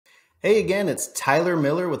Hey again, it's Tyler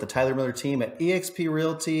Miller with the Tyler Miller team at eXp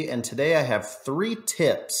Realty, and today I have 3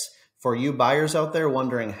 tips for you buyers out there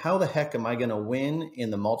wondering how the heck am I going to win in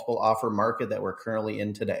the multiple offer market that we're currently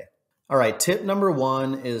in today. All right, tip number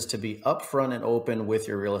 1 is to be upfront and open with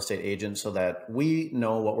your real estate agent so that we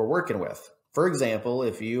know what we're working with. For example,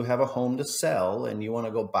 if you have a home to sell and you want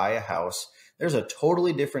to go buy a house, there's a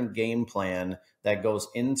totally different game plan that goes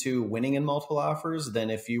into winning in multiple offers than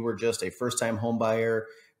if you were just a first-time home buyer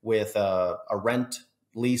with a rent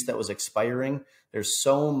lease that was expiring. There's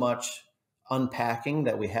so much unpacking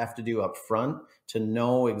that we have to do up front to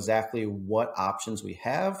know exactly what options we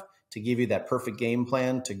have to give you that perfect game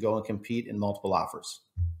plan to go and compete in multiple offers.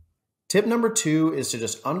 Tip number 2 is to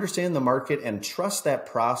just understand the market and trust that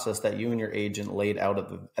process that you and your agent laid out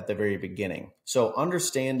at the very beginning. So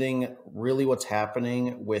understanding really what's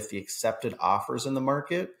happening with the accepted offers in the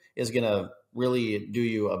market is going to really do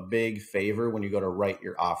you a big favor when you go to write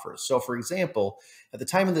your offers. So for example, at the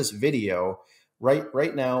time of this video,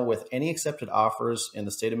 right now with any accepted offers in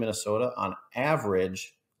the state of Minnesota, on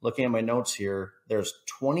average, looking at my notes here, there's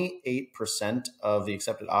 28% of the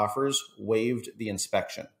accepted offers waived the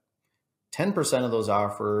inspection. 10% of those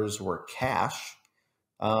offers were cash.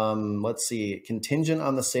 Let's see, contingent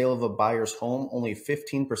on the sale of a buyer's home, only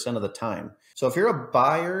 15% of the time. So if you're a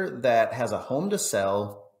buyer that has a home to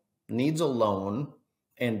sell, needs a loan,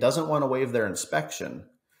 and doesn't want to waive their inspection,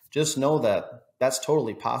 just know that that's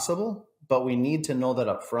totally possible, but we need to know that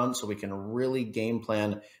up front so we can really game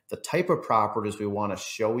plan the type of properties we want to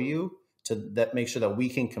show you to make sure that we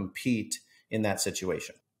can compete in that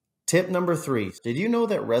situation. Tip number 3, did you know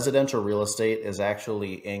that residential real estate is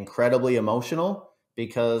actually incredibly emotional?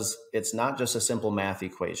 Because it's not just a simple math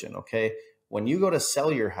equation, okay? When you go to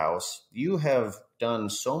sell your house, you have done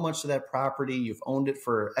so much to that property, you've owned it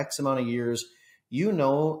for X amount of years, you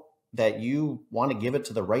know that you want to give it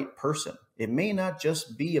to the right person. It may not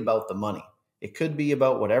just be about the money. It could be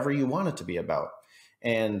about whatever you want it to be about.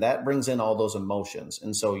 And that brings in all those emotions.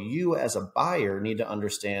 And so you as a buyer need to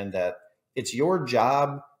understand that it's your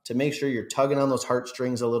job to make sure you're tugging on those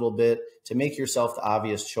heartstrings a little bit, to make yourself the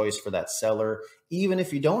obvious choice for that seller, even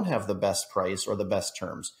if you don't have the best price or the best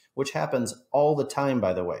terms, which happens all the time,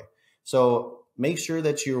 by the way. So make sure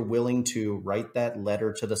that you're willing to write that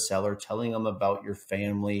letter to the seller telling them about your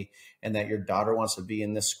family and that your daughter wants to be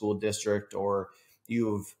in this school district, or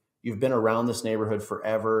you've been around this neighborhood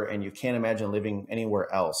forever and you can't imagine living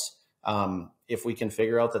anywhere else. If we can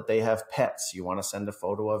figure out that they have pets, you want to send a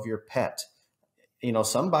photo of your pet. You know,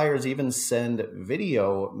 some buyers even send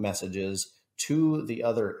video messages to the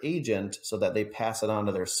other agent so that they pass it on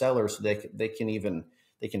to their seller so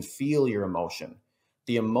they can feel your emotion.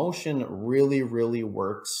 The emotion really, really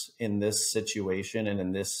works in this situation and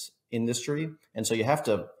in this industry. And so you have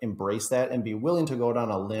to embrace that and be willing to go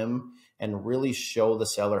down a limb and really show the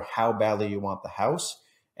seller how badly you want the house.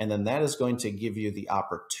 And then that is going to give you the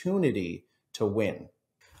opportunity to win.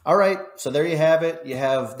 All right, so there you have it. You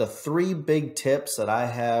have the 3 big tips that I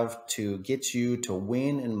have to get you to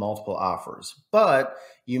win in multiple offers. But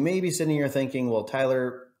you may be sitting here thinking, well,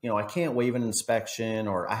 Tyler, I can't waive an inspection,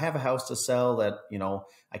 or I have a house to sell that,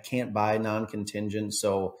 I can't buy non-contingent,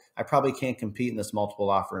 so I probably can't compete in this multiple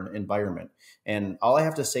offer environment. And all I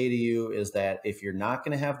have to say to you is that if you're not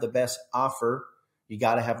going to have the best offer, you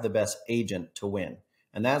got to have the best agent to win.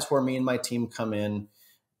 And that's where me and my team come in.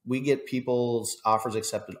 We get people's offers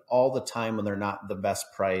accepted all the time when they're not the best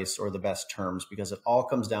price or the best terms, because it all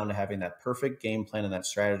comes down to having that perfect game plan and that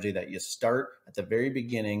strategy that you start at the very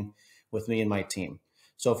beginning with me and my team.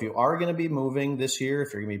 So if you are going to be moving this year,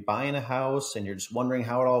 if you're going to be buying a house and you're just wondering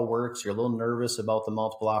how it all works, you're a little nervous about the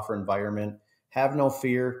multiple offer environment, have no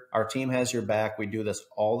fear. Our team has your back. We do this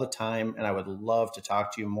all the time, and I would love to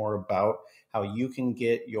talk to you more about how you can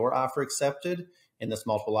get your offer accepted in this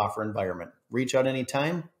multiple offer environment. Reach out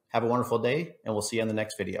anytime. Have a wonderful day, and we'll see you on the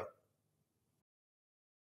next video.